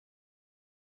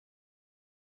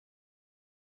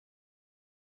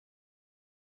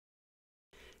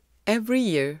Every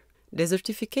year,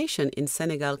 desertification in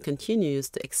Senegal continues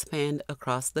to expand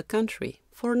across the country.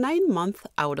 For 9 months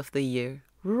out of the year,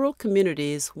 rural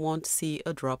communities won't see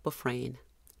a drop of rain.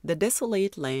 The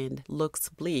desolate land looks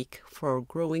bleak for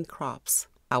growing crops.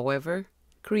 However,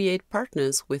 create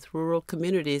partners with rural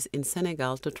communities in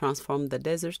Senegal to transform the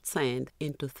desert sand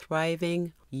into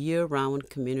thriving, year-round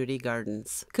community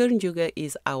gardens. Keur Ndiouga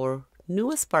is our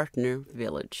newest partner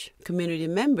village. Community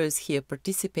members here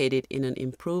participated in an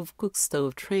improved cook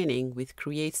stove training with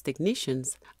Create's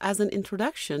technicians as an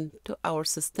introduction to our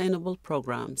sustainable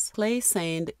programs. Clay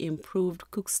sand improved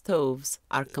cook stoves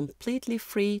are completely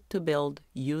free to build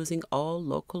using all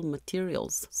local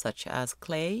materials such as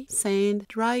clay, sand,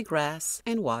 dry grass,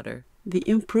 and water. The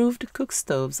improved cook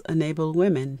stoves enable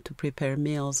women to prepare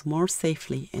meals more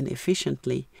safely and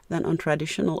efficiently than on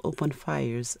traditional open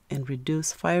fires and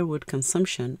reduce firewood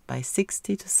consumption by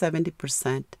 60 to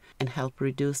 70% and help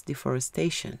reduce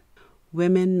deforestation.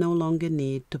 Women no longer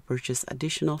need to purchase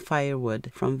additional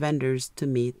firewood from vendors to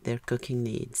meet their cooking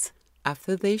needs.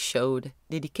 After they showed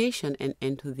dedication and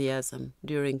enthusiasm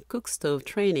during cook stove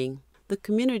training, the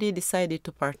community decided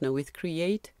to partner with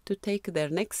Create to take their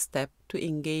next step to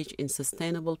engage in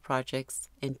sustainable projects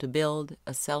and to build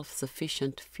a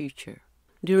self-sufficient future.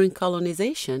 During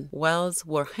colonization, wells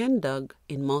were hand-dug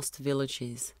in most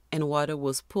villages, and water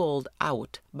was pulled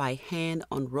out by hand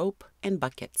on rope and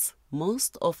buckets.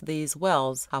 Most of these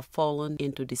wells have fallen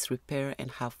into disrepair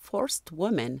and have forced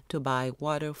women to buy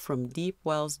water from deep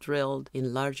wells drilled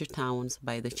in larger towns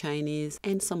by the Chinese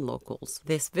and some locals.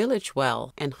 This village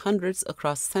well and hundreds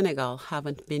across Senegal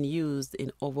haven't been used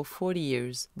in over 40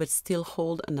 years, but still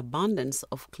hold an abundance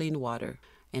of clean water.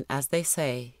 And as they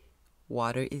say,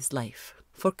 water is life.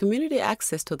 For community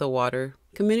access to the water,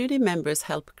 community members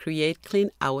help Create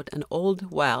clean out an old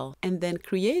well, and then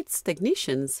Create's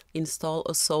technicians install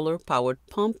a solar-powered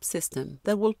pump system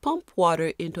that will pump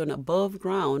water into an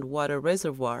above-ground water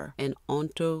reservoir and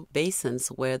onto basins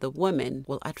where the women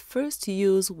will at first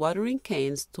use watering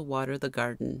cans to water the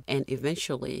garden and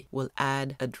eventually will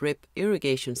add a drip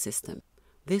irrigation system.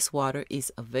 This water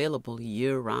is available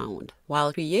year-round.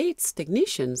 While Create's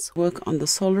technicians work on the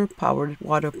solar-powered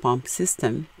water pump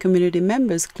system, community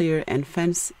members clear and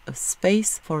fence a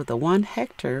space for the 1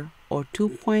 hectare or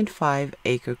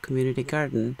 2.5-acre community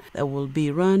garden that will be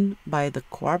run by the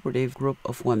cooperative group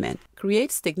of women.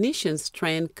 Create's technicians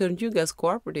train Keur Ndiouga's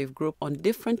cooperative group on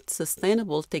different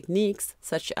sustainable techniques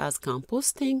such as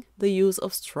composting, the use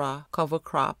of straw, cover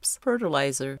crops,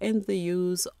 fertilizer, and the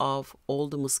use of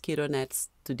old mosquito nets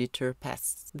to deter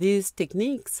pests. These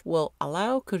techniques will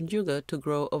allow Keur Ndiouga to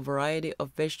grow a variety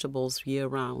of vegetables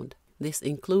year-round. This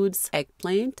includes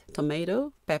eggplant,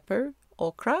 tomato, pepper,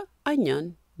 okra,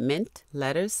 onion, mint,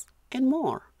 lettuce, and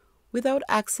more. Without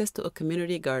access to a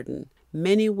community garden,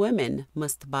 many women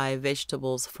must buy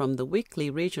vegetables from the weekly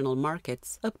regional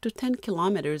markets up to 10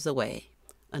 kilometers away.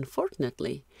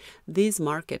 Unfortunately, these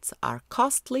markets are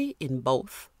costly in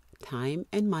both time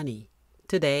and money.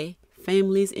 Today,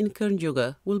 families in Keur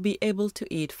Ndiouga will be able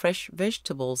to eat fresh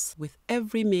vegetables with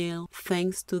every meal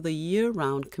thanks to the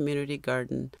year-round community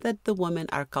garden that the women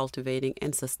are cultivating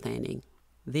and sustaining.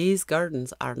 These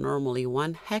gardens are normally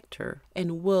 1 hectare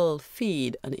and will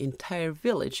feed an entire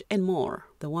village and more.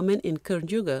 The women in Keur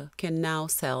Ndiouga can now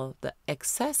sell the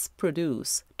excess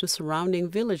produce to surrounding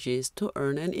villages to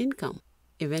earn an income.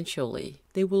 Eventually,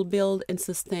 they will build and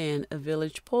sustain a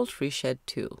village poultry shed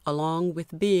too. Along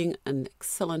with being an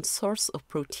excellent source of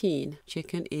protein,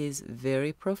 chicken is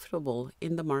very profitable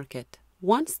in the market.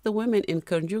 Once the women in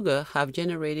Keur Ndiouga have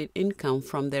generated income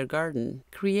from their garden,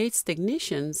 Create's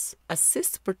technicians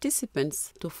assist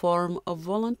participants to form a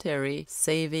voluntary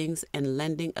savings and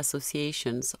lending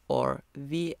associations or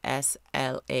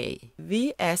VSLA.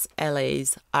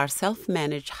 VSLAs are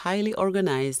self-managed, highly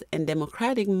organized, and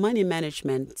democratic money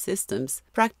management systems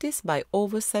practiced by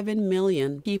over 7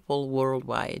 million people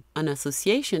worldwide. An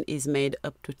association is made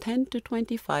up to 10 to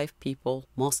 25 people,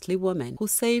 mostly women, who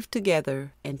save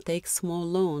together and take small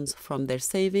loans from their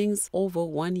savings over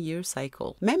 1 year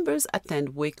cycle. Members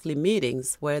attend weekly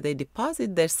meetings where they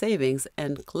deposit their savings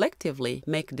and collectively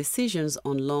make decisions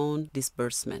on loan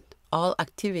disbursement. All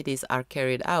activities are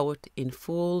carried out in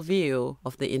full view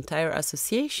of the entire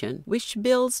association, which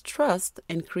builds trust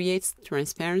and creates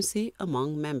transparency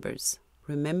among members.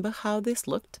 Remember how this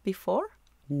looked before?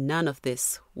 None of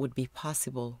this would be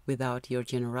possible without your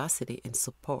generosity and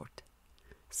support.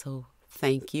 So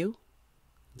thank you.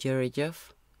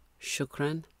 Jërëjëf,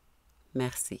 shukran,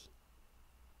 merci.